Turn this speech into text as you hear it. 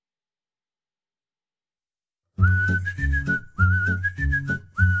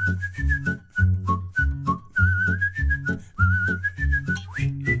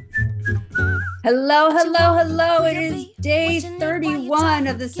Hello, hello, hello. It is day 31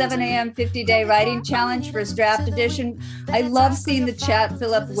 of the 7 a.m. 50-day writing challenge, first draft edition. I love seeing the chat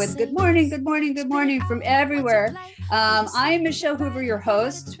fill up with good morning, good morning, good morning from everywhere. I am Michelle Hoover, your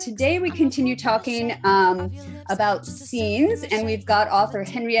host. Today we continue talking about scenes, and we've got author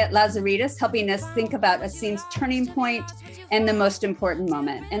Henriette Lazaridis helping us think about a scene's turning point and the most important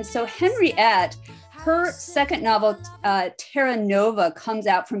moment. And so Henriette, her second novel, Terra Nova, comes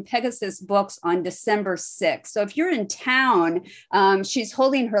out from Pegasus Books on December 6th. So if you're in town, she's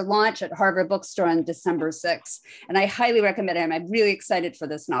holding her launch at Harvard Bookstore on December 6th. And I highly recommend it. I'm really excited for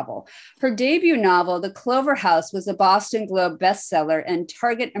this novel. Her debut novel, The Clover House, was a Boston Globe bestseller and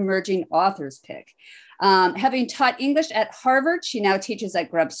Target Emerging Authors pick. Having taught English at Harvard, she now teaches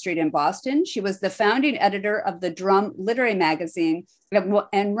at Grub Street in Boston. She was the founding editor of the Drum Literary Magazine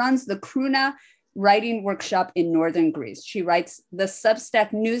and runs the Kruna writing workshop in northern Greece. She writes the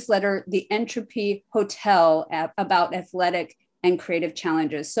Substack newsletter, The Entropy Hotel, about athletic and creative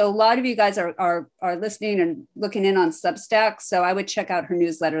challenges. So a lot of you guys are listening and looking in on Substack. So I would check out her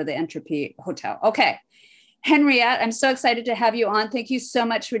newsletter, The Entropy Hotel. Okay, Henriette, I'm so excited to have you on. Thank you so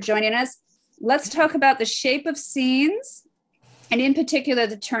much for joining us. Let's talk about the shape of scenes, and in particular,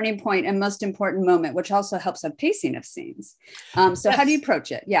 the turning point and most important moment, which also helps with pacing of scenes. Yes. How do you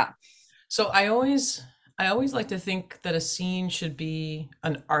approach it? Yeah. So I always like to think that a scene should be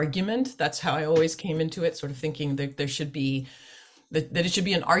an argument. That's how I always came into it, sort of thinking that there should be that it should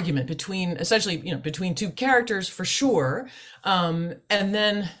be an argument between essentially, between two characters for sure. And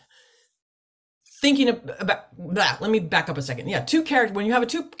then thinking about that, let me back up a second. Yeah, when you have a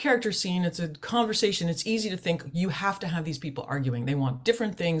two-character scene, it's a conversation. It's easy to think you have to have these people arguing. They want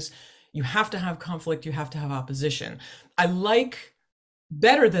different things. You have to have conflict. You have to have opposition.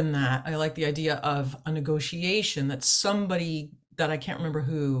 Better than that, I like the idea of a negotiation that somebody that I can't remember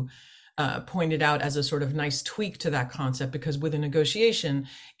who pointed out as a sort of nice tweak to that concept, because with a negotiation,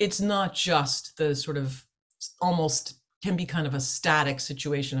 it's not just the sort of almost can be kind of a static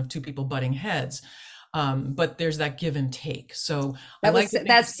situation of two people butting heads, but there's that give and take. So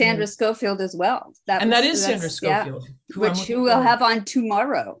that's Sandra Schofield as well. That is Sandra Schofield, yeah, who we'll have on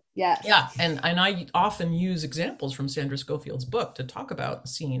tomorrow. Yes. Yeah, and I often use examples from Sandra Schofield's book to talk about a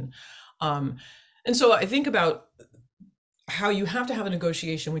scene, and so I think about how you have to have a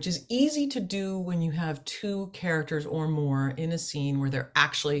negotiation, which is easy to do when you have two characters or more in a scene where they're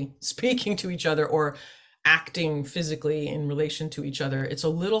actually speaking to each other or acting physically in relation to each other. It's a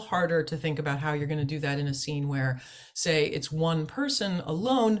little harder to think about how you're going to do that in a scene where, say, it's one person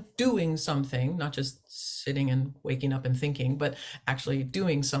alone doing something, not just sitting and waking up and thinking, but actually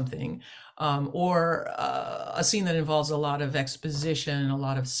doing something, or a scene that involves a lot of exposition and a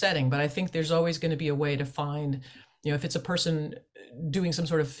lot of setting. But I think there's always going to be a way to find, if it's a person doing some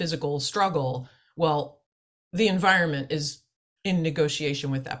sort of physical struggle, well, the environment is in negotiation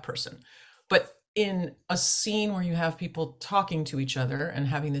with that person. But in a scene where you have people talking to each other and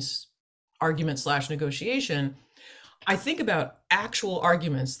having this argument / negotiation, I think about actual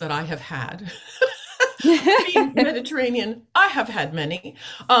arguments that I have had. Being Mediterranean, I have had many.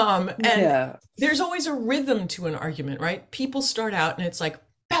 There's always a rhythm to an argument, right? People start out and it's like,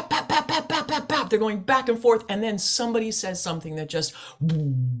 bap, bap, bap, bap, bap, bap, bap. They're going back and forth. And then somebody says something that just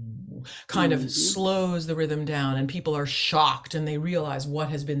kind of slows the rhythm down, and people are shocked and they realize what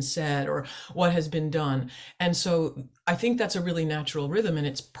has been said or what has been done. And so I think that's a really natural rhythm, and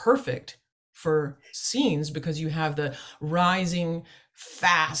it's perfect for scenes because you have the rising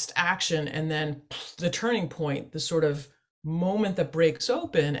fast action and then the turning point, the sort of moment that breaks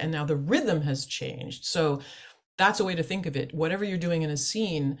open, and now the rhythm has changed. So that's a way to think of it. Whatever you're doing in a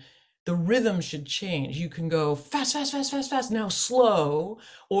scene, the rhythm should change. You can go fast, fast, fast, fast, fast, now slow,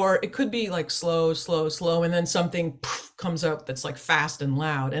 or it could be like slow, slow, slow, and then something comes up that's like fast and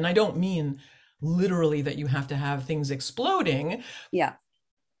loud. And I don't mean literally that you have to have things exploding,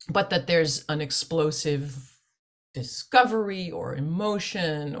 but that there's an explosive discovery or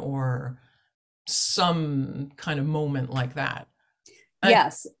emotion or some kind of moment like that.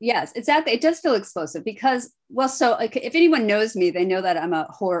 Yes, exactly. It does feel explosive because, so if anyone knows me, they know that I'm a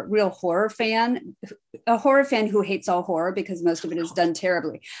real horror fan, who hates all horror because most of it is done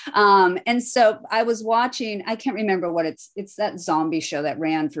terribly. And so I was watching, I can't remember what it's that zombie show that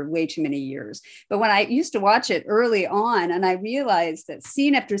ran for way too many years. But when I used to watch it early on, and I realized that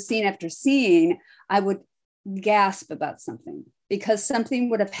scene after scene after scene, I would gasp about something because something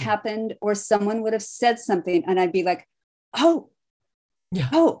would have happened or someone would have said something. And I'd be like, oh,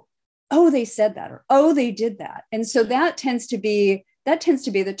 they said that, or, oh, they did that. And so that tends to be that tends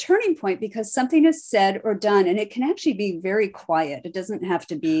to be the turning point, because something is said or done, and it can actually be very quiet. It doesn't have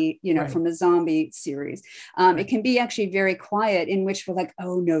to be, Right. from a zombie series. Right. It can be actually very quiet, in which we're like,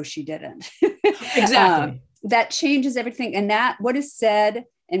 oh no, she didn't. Exactly. That changes everything. And that what is said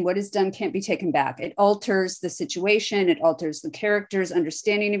and what is done can't be taken back. It alters the situation. It alters the characters'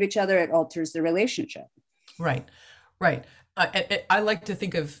 understanding of each other. It alters the relationship. Right. Right. I like to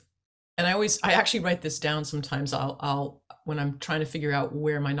think of, and I actually write this down sometimes. When I'm trying to figure out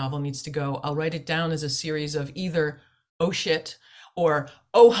where my novel needs to go, I'll write it down as a series of either, oh shit, or,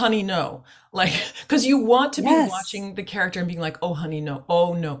 oh honey, no. Like, because you want to be Yes. watching the character and being like, oh honey, no,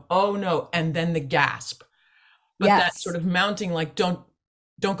 oh no, oh no, and then the gasp. But that Yes. sort of mounting, like, don't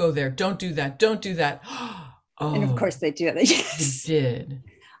go there, don't do that, don't do that. Oh, And of course they do. you Yes. did.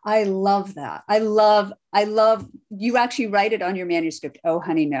 I love that. I love, you actually write it on your manuscript. Oh,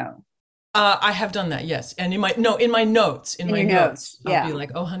 honey, no. I have done that, yes. And in my notes, In your notes, I'll yeah. be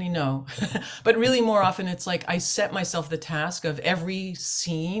like, oh honey, no. But really more often it's like I set myself the task of every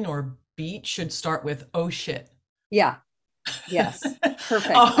scene or beat should start with, oh shit. Yeah. Yes.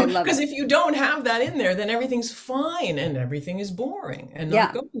 Perfect. I love Because it. if you don't have that in there, then everything's fine and everything is boring and not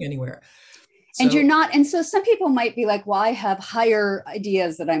Yeah. going anywhere. And you're So, not, and so some people might be like, well, I have higher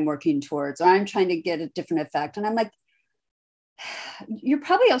ideas that I'm working towards, or I'm trying to get a different effect. And I'm like, you're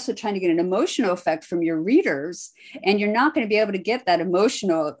probably also trying to get an emotional effect from your readers, and you're not going to be able to get that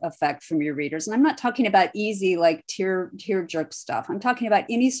emotional effect from your readers. And I'm not talking about easy, like tear jerk stuff. I'm talking about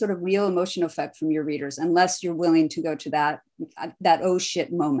any sort of real emotional effect from your readers, unless you're willing to go to that oh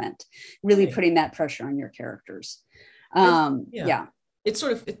shit moment, really right. putting that pressure on your characters. Yeah. It's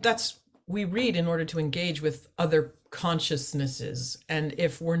sort of, that's, we read in order to engage with other consciousnesses. And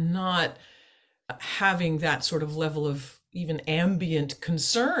if we're not having that sort of level of even ambient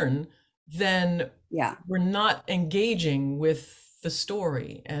concern, then we're not engaging with the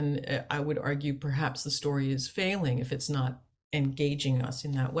story. And I would argue perhaps the story is failing if it's not engaging us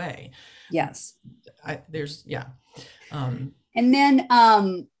in that way. Yes. And then,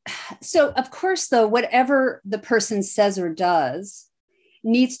 so of course, though, whatever the person says or does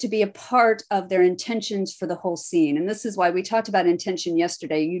needs to be a part of their intentions for the whole scene. And this is why we talked about intention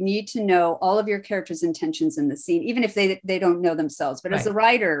yesterday. You need to know all of your characters' intentions in the scene, even if they don't know themselves. But as a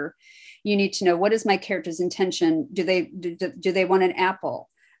writer, you need to know, what is my character's intention? Do they want an apple?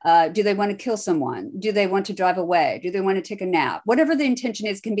 Do they want to kill someone? Do they want to drive away? Do they want to take a nap? Whatever the intention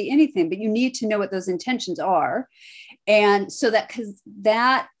is, can be anything, but you need to know what those intentions are. And so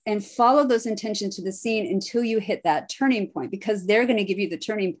and follow those intentions to the scene until you hit that turning point, because they're going to give you the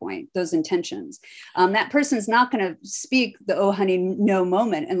turning point, those intentions. That person's not going to speak the oh honey no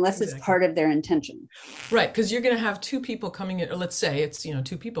moment unless it's part of their intention. Right, because you're going to have two people coming in, or let's say it's,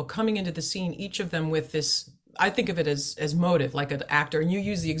 two people coming into the scene, each of them with this, I think of it as motive, like an actor. And you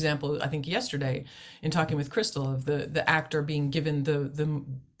use the example, I think yesterday in talking with Crystal, of the actor being given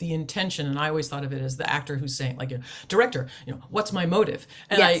the intention. And I always thought of it as the actor who's saying, like, director, what's my motive?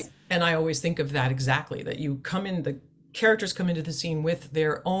 And I always think of that exactly, that the characters come into the scene with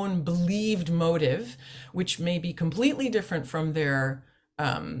their own believed motive, which may be completely different from their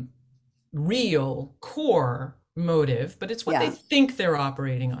real core motive, but it's what they think they're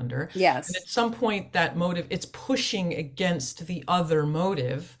operating under. Yes. And at some point, that motive, it's pushing against the other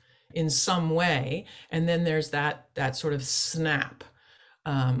motive in some way. And then there's that sort of snap,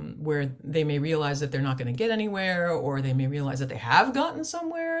 where they may realize that they're not going to get anywhere, or they may realize that they have gotten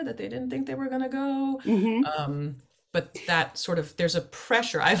somewhere that they didn't think they were going to go. Mm-hmm. But that sort of, there's a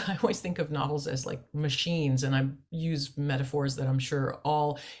pressure. I always think of novels as like machines, and I use metaphors that I'm sure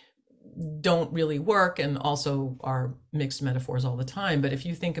all don't really work and also are mixed metaphors all the time. But if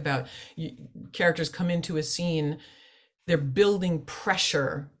you think about characters come into a scene, they're building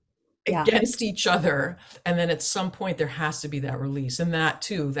pressure against each other, and then at some point there has to be that release, and that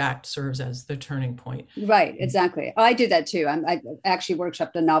serves as the turning point. Right, exactly. I did that too. I actually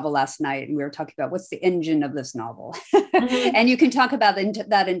workshopped a novel last night, and we were talking about what's the engine of this novel. Mm-hmm. And you can talk about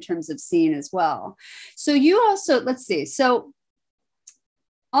that in terms of scene as well. So you also, let's see, so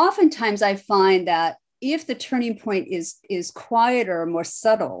oftentimes I find that if the turning point is quieter, more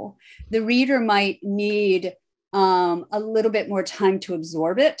subtle, the reader might need a little bit more time to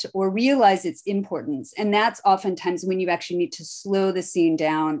absorb it or realize its importance. And that's oftentimes when you actually need to slow the scene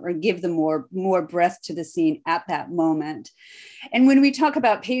down or give them more breath to the scene at that moment. And when we talk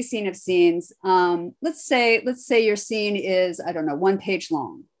about pacing of scenes, let's say your scene is, I don't know, 1 page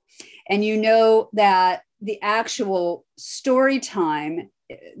long, and you know that the actual story time,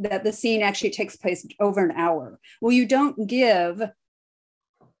 that the scene actually takes place over an hour. Well, you don't give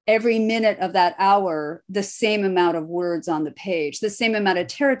every minute of that hour the same amount of words on the page, the same amount of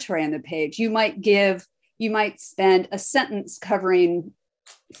territory on the page. You might spend a sentence covering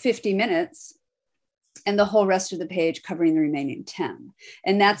 50 minutes and the whole rest of the page covering the remaining 10.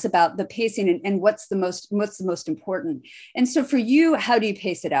 And that's about the pacing and what's the most important. And so for you, how do you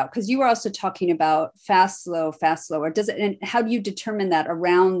pace it out? Because you were also talking about fast, slow, or does it, and how do you determine that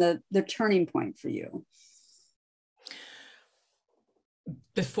around the turning point for you?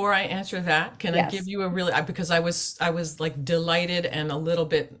 Before I answer that, can I give you a really, because I was like delighted and a little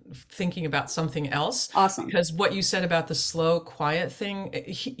bit thinking about something else. Awesome. Because what you said about the slow, quiet thing,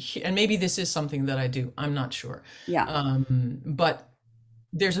 and maybe this is something that I do, I'm not sure. Yeah. But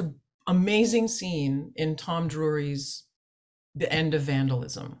there's an amazing scene in Tom Drury's The End of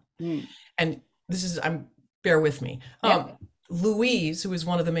Vandalism. And this is, bear with me. Louise, who is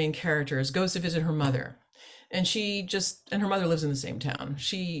one of the main characters, goes to visit her mother. And her mother lives in the same town.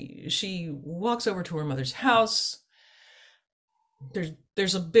 She walks over to her mother's house.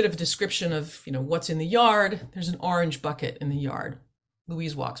 There's a bit of a description of, what's in the yard. There's an orange bucket in the yard.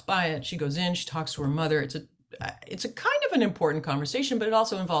 Louise walks by it. She goes in, she talks to her mother. It's a kind of an important conversation, but it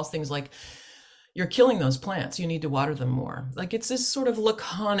also involves things like, you're killing those plants. You need to water them more. Like, it's this sort of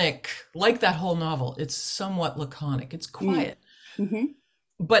laconic, like that whole novel. It's somewhat laconic. It's quiet. Mm-hmm.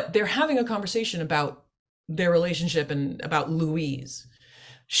 But they're having a conversation about their relationship and about Louise.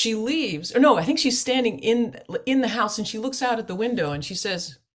 She leaves, or no, I think she's standing in the house, and she looks out at the window and she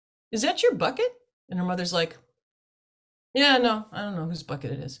says, "Is that your bucket?" And her mother's like, "Yeah, no, I don't know whose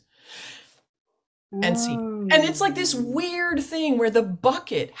bucket it is." And see, and it's like this weird thing where the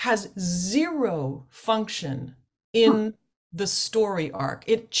bucket has zero function in the story arc.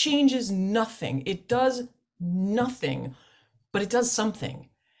 It changes nothing. It does nothing, but it does something.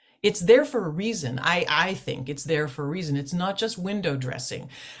 It's there for a reason. I think it's there for a reason. It's not just window dressing.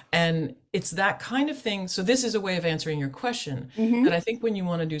 And it's that kind of thing. So this is a way of answering your question, that I think when you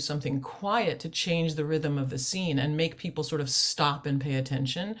want to do something quiet to change the rhythm of the scene and make people sort of stop and pay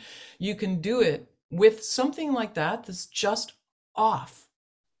attention, you can do it with something like that that's just off.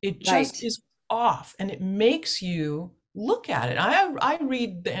 It just is off, and it makes you look at it. I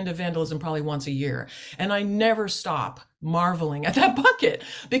read The End of Vandalism probably once a year, and I never stop marveling at that bucket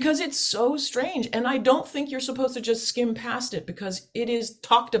because it's so strange. And I don't think you're supposed to just skim past it because it is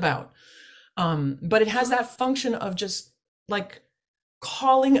talked about. But it has that function of just like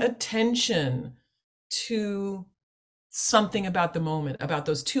calling attention to something about the moment, about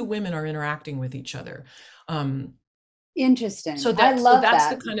those two women are interacting with each other. Interesting. So that's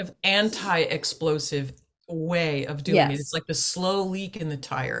the kind of anti-explosive way of doing it. It's like the slow leak in the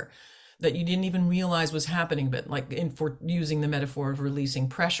tire that you didn't even realize was happening, but like for using the metaphor of releasing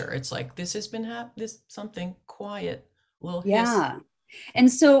pressure, it's like this has been this something quiet, little hiss.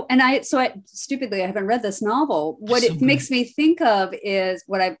 And so stupidly, I haven't read this novel. What it makes me think of is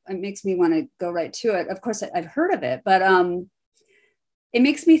it makes me want to go right to it. Of course, I've heard of it, but it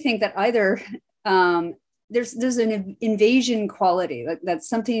makes me think that either there's an invasion quality, like that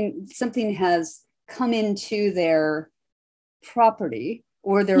something has come into their property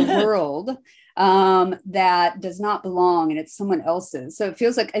or their world that does not belong, and it's someone else's. So it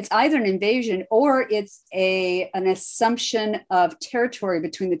feels like it's either an invasion or it's an assumption of territory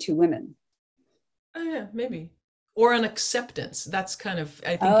between the two women. Oh yeah, maybe. Or an acceptance. That's kind of,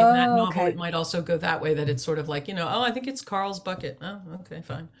 I think in that novel, it might also go that way, that it's sort of like, I think it's Carl's bucket. Oh, okay,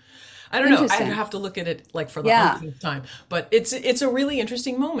 fine. I don't know. I have to look at it like for the umpteenth time, but it's a really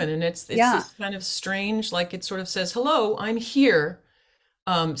interesting moment, and it's this kind of strange, like it sort of says, "Hello, I'm here.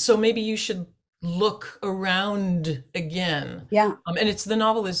 So maybe you should look around again." Yeah. And the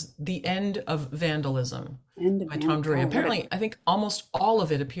novel is The End of Vandalism by Tom Drury. Apparently, I think almost all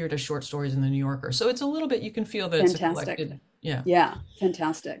of it appeared as short stories in the New Yorker. So it's a little bit, you can feel that it's a collected. Yeah. Yeah.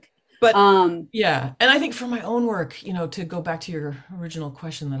 Fantastic. But and I think for my own work, to go back to your original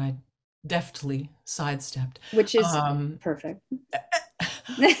question that I deftly sidestepped, which is perfect.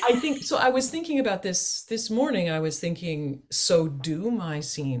 I think so. I was thinking about this morning. I was thinking, so do my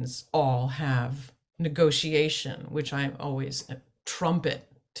scenes all have negotiation, which I always trumpet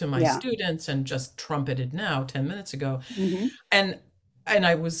to my students, and just trumpeted now 10 minutes ago. And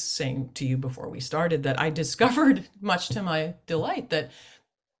I was saying to you before we started that I discovered, much to my delight, that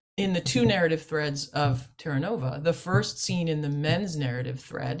in the two narrative threads of Terra Nova, the first scene in the men's narrative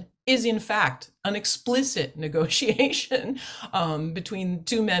thread is in fact an explicit negotiation between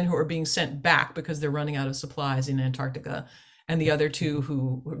two men who are being sent back because they're running out of supplies in Antarctica, and the other two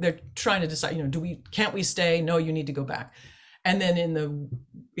who they're trying to decide, can't we stay? No, you need to go back. And then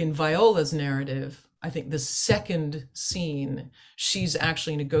in Viola's narrative, I think the second scene, she's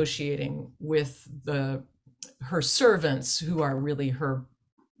actually negotiating with her servants, who are really her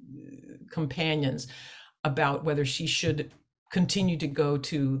companions, about whether she should continue to go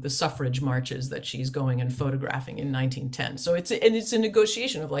to the suffrage marches that she's going and photographing in 1910. So it's a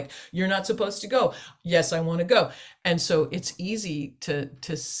negotiation of like, you're not supposed to go. Yes, I want to go. And so it's easy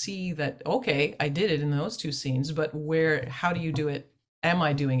to see that, okay, I did it in those two scenes, but how do you do it? Am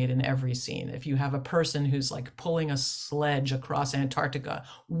I doing it in every scene? If you have a person who's like pulling a sledge across Antarctica,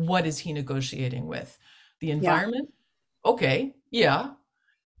 what is he negotiating with? The environment? Yeah. Okay, yeah.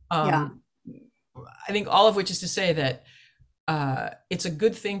 I think all of which is to say that it's a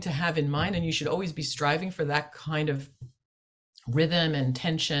good thing to have in mind, and you should always be striving for that kind of rhythm and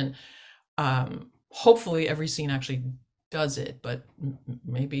tension. Hopefully every scene actually does it, but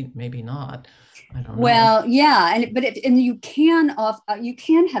maybe not. I don't know. Well, yeah, and you can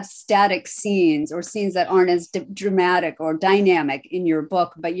have static scenes or scenes that aren't as dramatic or dynamic in your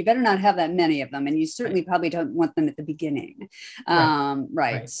book, but you better not have that many of them, and you certainly probably don't want them at the beginning.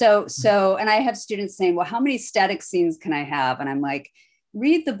 Right. So, and I have students saying, "Well, how many static scenes can I have?" And I'm like,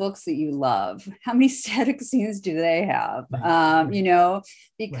 read the books that you love. How many static scenes do they have?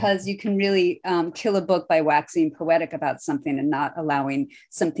 Because you can really kill a book by waxing poetic about something and not allowing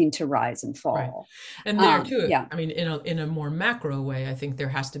something to rise and fall. Right. And there too, I mean, in a more macro way, I think there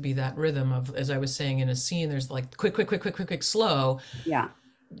has to be that rhythm of, as I was saying, in a scene, there's like quick, slow. Yeah.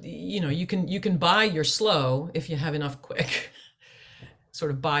 You can buy your slow if you have enough quick.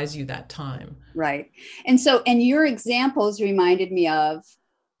 Sort of buys you that time. Right. And your examples reminded me of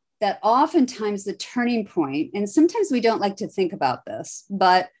that oftentimes the turning point, and sometimes we don't like to think about this,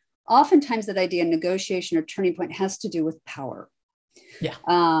 but oftentimes that idea of negotiation or turning point has to do with power. Yeah.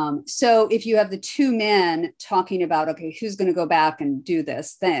 So if you have the two men talking about, okay, who's going to go back and do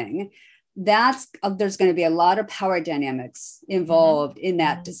this thing, there's going to be a lot of power dynamics involved in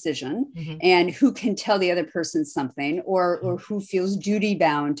that decision, and who can tell the other person something, or who feels duty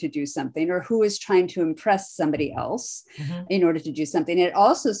bound to do something, or who is trying to impress somebody else in order to do something. And it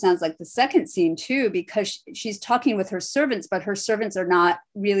also sounds like the second scene too, because she's talking with her servants, but her servants are not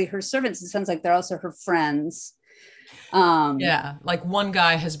really her servants. It sounds like they're also her friends. Like one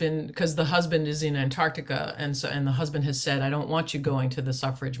guy has been, because the husband is in Antarctica, and the husband has said, I don't want you going to the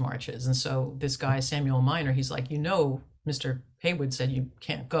suffrage marches. And so this guy, Samuel Miner, he's like, Mr. Haywood said you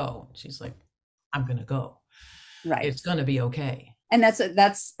can't go. She's like, I'm going to go. Right. It's going to be okay. And that's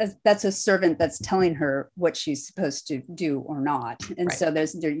a servant that's telling her what she's supposed to do or not. And so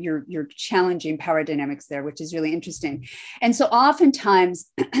you're challenging power dynamics there, which is really interesting. And so oftentimes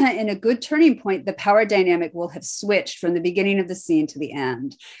in a good turning point, the power dynamic will have switched from the beginning of the scene to the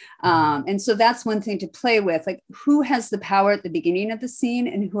end. And so that's one thing to play with, like who has the power at the beginning of the scene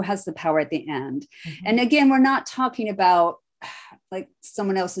and who has the power at the end. And again, we're not talking about like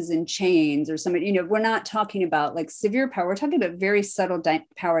someone else is in chains or somebody, we're not talking about like severe power. We're talking about very subtle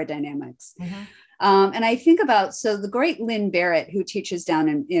power dynamics. And I think about, so the great Lynn Barrett, who teaches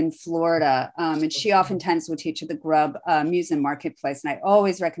down in Florida, and she oftentimes will teach at the Grub Museum Marketplace. And I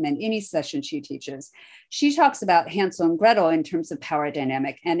always recommend any session she teaches. She talks about Hansel and Gretel in terms of power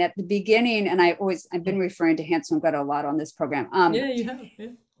dynamic. And at the beginning, and I've been referring to Hansel and Gretel a lot on this program. You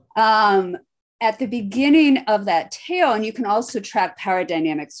have. At the beginning of that tale, and you can also track power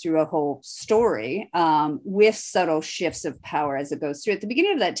dynamics through a whole story with subtle shifts of power as it goes through. At the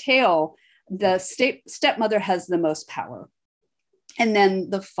beginning of that tale, the stepmother has the most power. And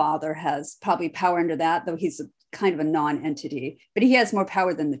then the father has probably power under that, though he's kind of a non-entity, but he has more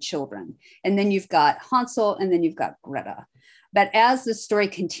power than the children. And then you've got Hansel, and then you've got Greta. But as the story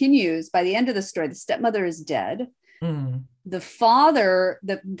continues, by the end of the story, the stepmother is dead. The father,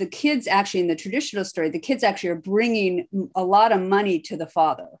 the kids actually, in the traditional story, the kids actually are bringing a lot of money to the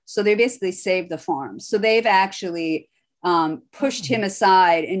father. So they basically saved the farm. So they've actually pushed him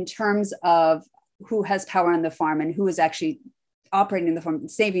aside in terms of who has power on the farm and who is actually operating the farm and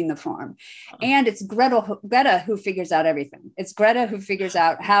saving the farm. And it's Greta who figures out everything. It's Greta who figures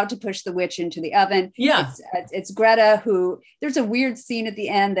out how to push the witch into the oven. Yeah. It's Greta who, there's a weird scene at the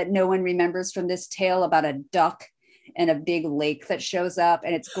end that no one remembers from this tale about a duck and a big lake that shows up,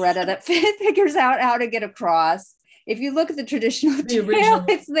 and it's Greta that figures out how to get across. If you look at the traditional tale,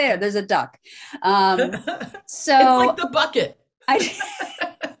 it's there. There's a duck. So it's like the bucket. It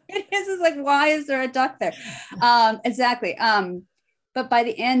is. It's like, why is there a duck there? Exactly. but by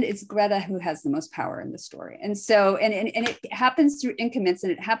the end, it's Greta who has the most power in the story. And so, and it happens through increments,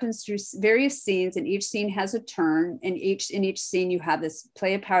 and it happens through various scenes, and each scene has a turn, and in each scene you have this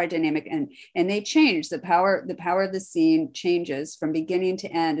play of power dynamic, and they change. The power of the scene changes from beginning to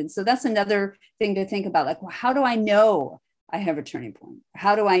end. And so that's another thing to think about, like, well, how do I know I have a turning point?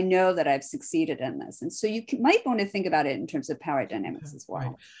 How do I know that I've succeeded in this? And so you might want to think about it in terms of power dynamics as well.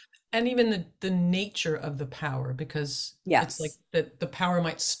 Right. And even the nature of the power, because it's like that the power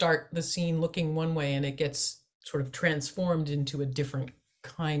might start the scene looking one way and it gets sort of transformed into a different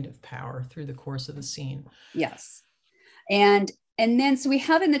kind of power through the course of the scene. Yes. And then, so we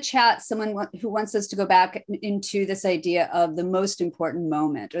have in the chat someone who wants us to go back into this idea of the most important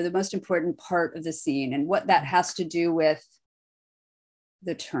moment or the most important part of the scene, and what that has to do with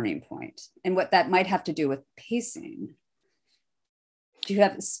the turning point, and what that might have to do with pacing. Do you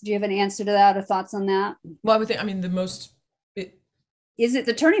have an answer to that or thoughts on that? Well, I would think, I mean, is it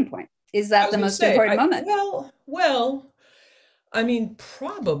the turning point? Is that the most important moment? Well, I mean,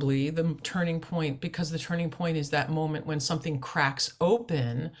 probably the turning point, because the turning point is that moment when something cracks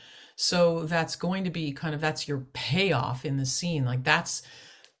open. So that's going to be that's your payoff in the scene. Like that's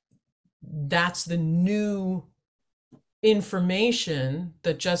the new information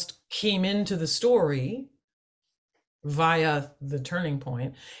that just came into the story via the turning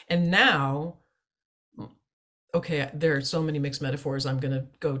point. And now, okay, there are so many mixed metaphors I'm going to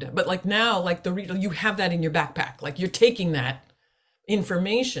go down, but like now, like the reader, you have that in your backpack, like you're taking that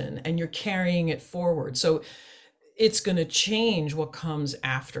information and you're carrying it forward. So it's going to change what comes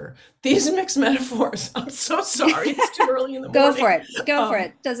after these mixed metaphors. I'm so sorry. It's too early in the morning. Go for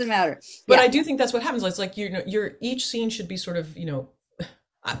it. Doesn't matter. But I do think that's what happens. It's like, each scene should be sort of,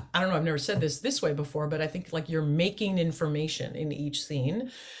 I don't know, I've never said this way before, but I think like you're making information in each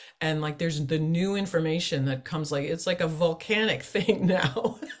scene, and like there's the new information that comes, like it's like a volcanic thing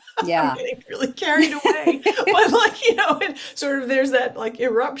now. Yeah. I'm getting really carried away. But like, and sort of there's that like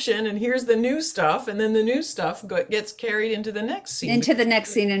eruption, and here's the new stuff, and then the new stuff gets carried into the next scene. Into the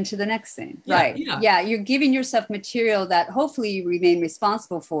next scene. Yeah, right. Yeah. You're giving yourself material that hopefully you remain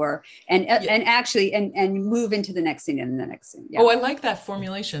responsible for, and actually move into the next scene and the next scene. Yeah. Oh, I like that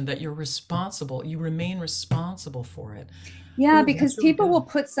formulation, that you're responsible. You remain responsible for it. Yeah, because really people will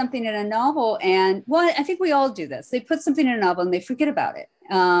put something in a novel, and I think we all do this. They put something in a novel and they forget about it.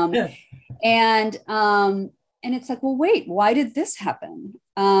 And it's like, well, wait, why did this happen?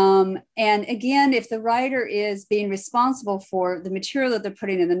 And again, if the writer is being responsible for the material that they're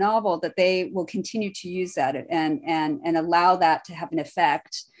putting in the novel, that they will continue to use that and allow that to have an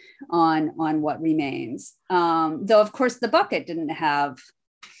effect on what remains. Though, of course, the bucket didn't have.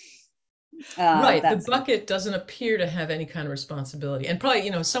 Right. The bucket doesn't appear to have any kind of responsibility. And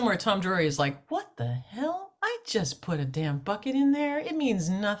probably, somewhere Tom Drury is like, what the hell? I just put a damn bucket in there. It means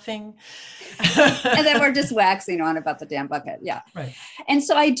nothing. And then we're just waxing on about the damn bucket. Yeah. Right. And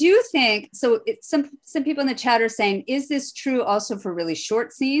so I do think, some people in the chat are saying, is this true also for really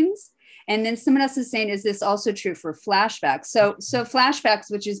short scenes? And then someone else is saying, is this also true for flashbacks? So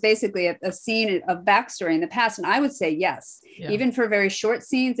flashbacks, which is basically a scene of backstory in the past. And I would say yes, even for very short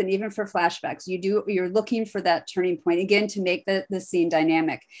scenes and even for flashbacks, you're looking for that turning point again to make the scene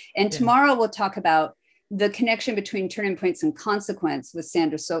dynamic. And tomorrow we'll talk about the connection between turning points and consequence with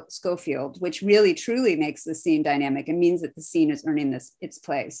Sandra Schofield, which really truly makes the scene dynamic and means that the scene is earning its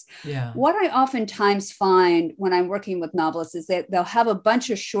place. Yeah. What I oftentimes find when I'm working with novelists is that they'll have a bunch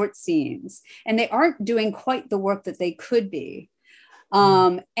of short scenes and they aren't doing quite the work that they could be.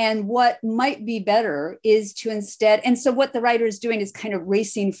 And what might be better is to instead, and so what the writer is doing is kind of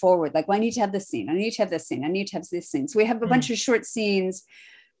racing forward, like, well, I need to have this scene, I need to have this scene, I need to have this scene. So we have a bunch of short scenes.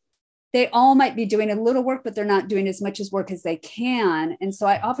 They all might be doing a little work, but they're not doing as much as work as they can. And so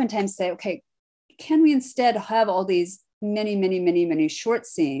I oftentimes say, okay, can we instead have all these many short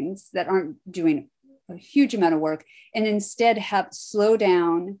scenes that aren't doing a huge amount of work, and instead slow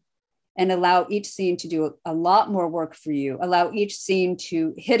down and allow each scene to do a lot more work for you, allow each scene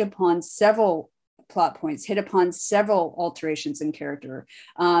to hit upon several plot points, hit upon several alterations in character,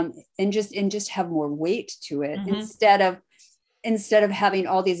 and just have more weight to it, instead of having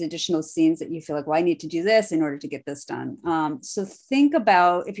all these additional scenes that you feel like, well, I need to do this in order to get this done. So think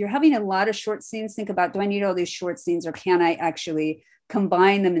about, if you're having a lot of short scenes, think about, do I need all these short scenes, or can I actually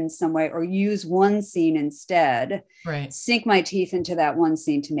combine them in some way, or use one scene instead, sink my teeth into that one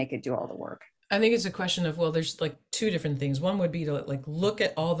scene to make it do all the work? I think it's a question of, well, there's like two different things. One would be to like look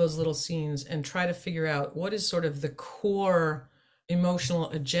at all those little scenes and try to figure out what is sort of the core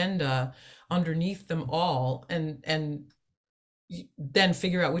emotional agenda underneath them all, and then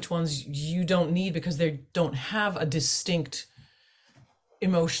figure out which ones you don't need because they don't have a distinct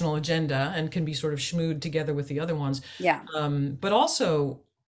emotional agenda and can be sort of schmooed together with the other ones. Yeah. But also,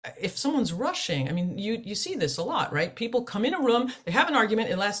 if someone's rushing, I mean, you see this a lot, right? People come in a room, they have an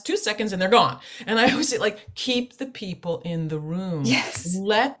argument, it lasts 2 seconds and they're gone. And I always say, like, keep the people in the room. Yes.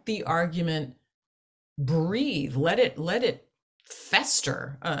 Let the argument breathe. Let it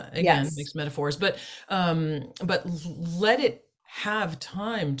fester. Again, Yes. mixed metaphors, but let it have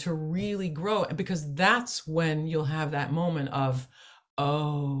time to really grow, because that's when you'll have that moment of,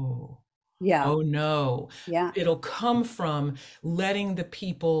 oh, Yeah. oh no. Yeah. It'll come from letting the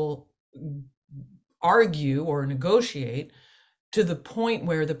people argue or negotiate to the point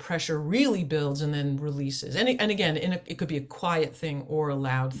where the pressure really builds and then releases. And again, it could be a quiet thing or a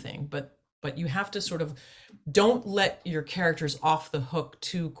loud thing, but you have to sort of, don't let your characters off the hook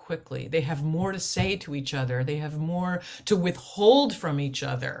too quickly. They have more to say to each other. They have more to withhold from each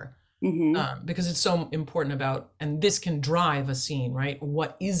other. Because it's so important about, and this can drive a scene, right?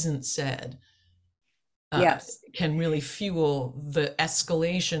 What isn't said Yes. can really fuel the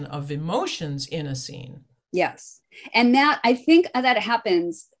escalation of emotions in a scene. Yes. And that, I think that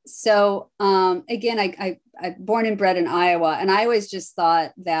happens. So again, I'm born and bred in Iowa, and I always just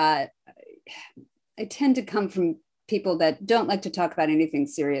thought that I tend to come from people that don't like to talk about anything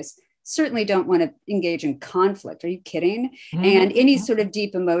serious, certainly don't want to engage in conflict. Are you kidding? And any sort of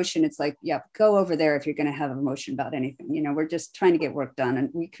deep emotion, it's like, yeah, go over there if you're going to have emotion about anything. You know, we're just trying to get work done, and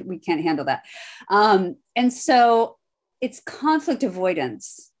we can't handle that. And so it's conflict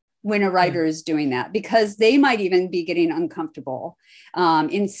avoidance when a writer is doing that, because they might even be getting uncomfortable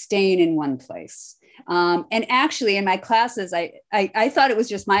in staying in one place. And actually in my classes, I thought it was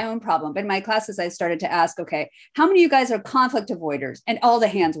just my own problem, but in my classes, I started to ask, okay, how many of you guys are conflict avoiders? And all the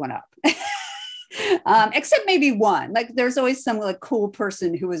hands went up. Except maybe one. Like, there's always some like cool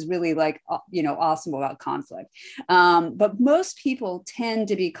person who was really like, you know, awesome about conflict. But most people tend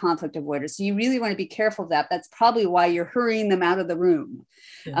to be conflict avoiders. So you really want to be careful of that. That's probably why you're hurrying them out of the room,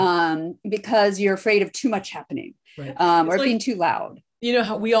 because you're afraid of too much happening, or like, being too loud. You know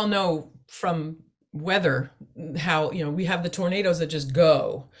how we all know from weather how, you know, we have the tornadoes that just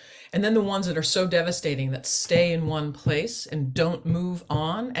go, and then the ones that are so devastating that stay in one place and don't move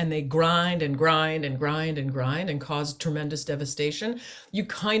on, and they grind and grind and grind and grind and cause tremendous devastation. You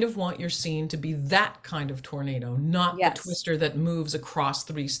kind of want your scene to be that kind of tornado, not the twister that moves across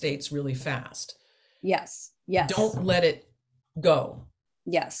 3 states really fast. Yes. Yes. Don't let it go.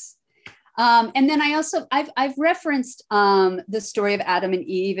 Yes. And then I've referenced the story of Adam and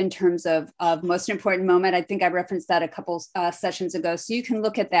Eve in terms of most important moment. I think I referenced that a couple sessions ago. So you can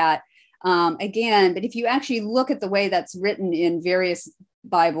look at that again. But if you actually look at the way that's written in various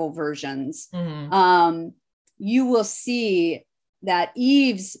Bible versions, you will see that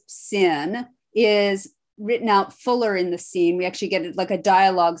Eve's sin is written out fuller in the scene. We actually get like a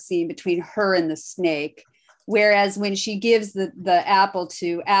dialogue scene between her and the snake. Whereas when she gives the apple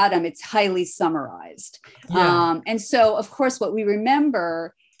to Adam, it's highly summarized. And so, of course, what we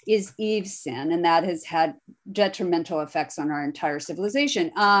remember is Eve's sin, and that has had detrimental effects on our entire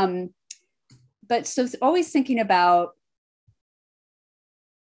civilization. But so it's always thinking about,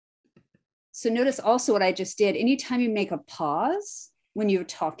 so notice also what I just did. Anytime you make a pause when you're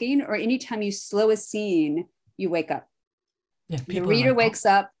talking, or anytime you slow a scene, you wake up. The reader wakes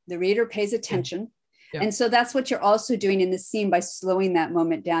up, the reader pays attention. Yeah. And so that's what you're also doing in the scene by slowing that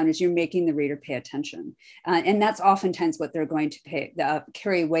moment down, is you're making the reader pay attention. And that's oftentimes what they're going to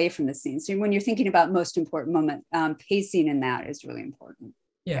carry away from the scene. So when you're thinking about most important moment, pacing in that is really important.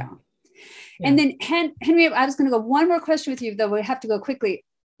 Yeah. And then Henriette, I was going to go one more question with you, though we have to go quickly.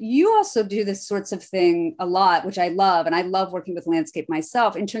 You also do this sorts of thing a lot, which I love. And I love working with landscape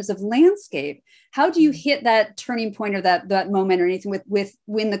myself. In terms of landscape, how do you hit that turning point or that moment or anything with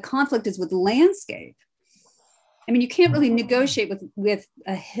when the conflict is with landscape? I mean, you can't really negotiate with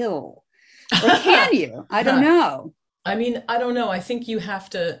a hill, or can you? I don't know. I mean, I don't know. I think you have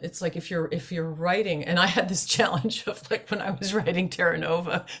to, it's like if you're writing, and I had this challenge of like when I was writing Terra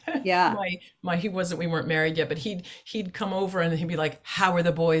Nova, we weren't married yet, but he'd come over and he'd be like, how are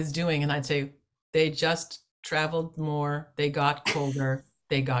the boys doing? And I'd say, they just traveled more. They got colder.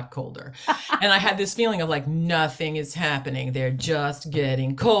 They got colder. And I had this feeling of like, nothing is happening. They're just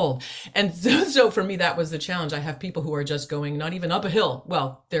getting cold. And so for me, that was the challenge. I have people who are just going, not even up a hill.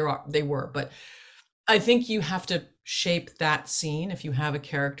 Well, they were, but I think you have to shape that scene. If you have a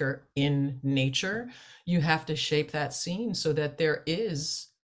character in nature, you have to shape that scene so that there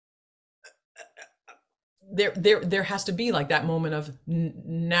has to be like that moment of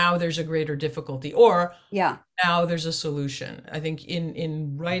now there's a greater difficulty, or now there's a solution. I think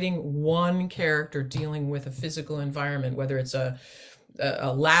in writing one character dealing with a physical environment, whether it's a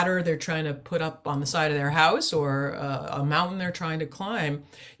a ladder they're trying to put up on the side of their house, or a mountain they're trying to climb,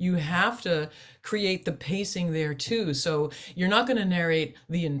 you have to create the pacing there too. So you're not going to narrate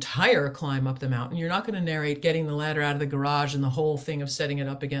the entire climb up the mountain. You're not going to narrate getting the ladder out of the garage and the whole thing of setting it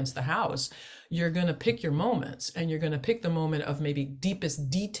up against the house. You're going to pick your moments, and you're going to pick the moment of maybe deepest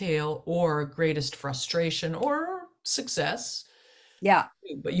detail or greatest frustration or success. Yeah.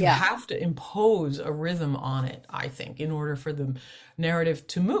 But you have to impose a rhythm on it, I think, in order for the narrative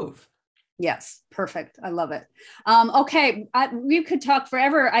to move. Yes, perfect. I love it. Okay, we could talk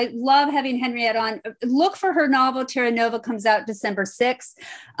forever. I love having Henriette on. Look for her novel, Terra Nova, comes out December 6th.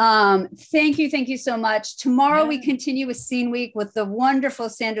 Thank you so much. Tomorrow we continue with Scene Week with the wonderful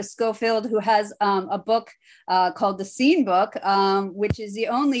Sandra Schofield, who has a book called The Scene Book, which is the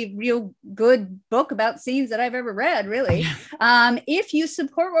only real good book about scenes that I've ever read, really. If you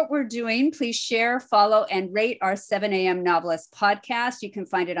support what we're doing, please share, follow, and rate our 7 a.m. Novelist podcast. You can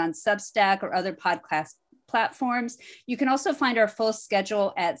find it on Substack or other podcast platforms. You can also find our full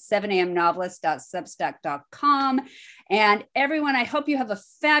schedule at 7amnovelist.substack.com. And everyone, I hope you have a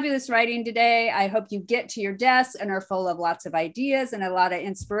fabulous writing today. I hope you get to your desk and are full of lots of ideas and a lot of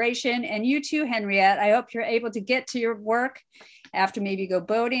inspiration. And you too, Henriette, I hope you're able to get to your work after maybe go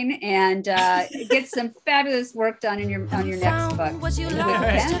boating and get some fabulous work done on your next book.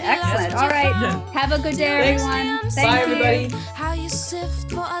 Excellent. All right. Have a good day, everyone. Thank you. Bye, everybody. How you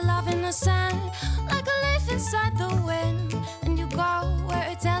sift for a love in the sand, like a leaf inside the wind, and you go where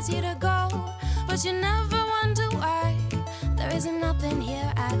it tells you to go, but you never wonder why. There isn't nothing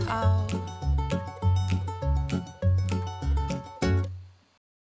here at all.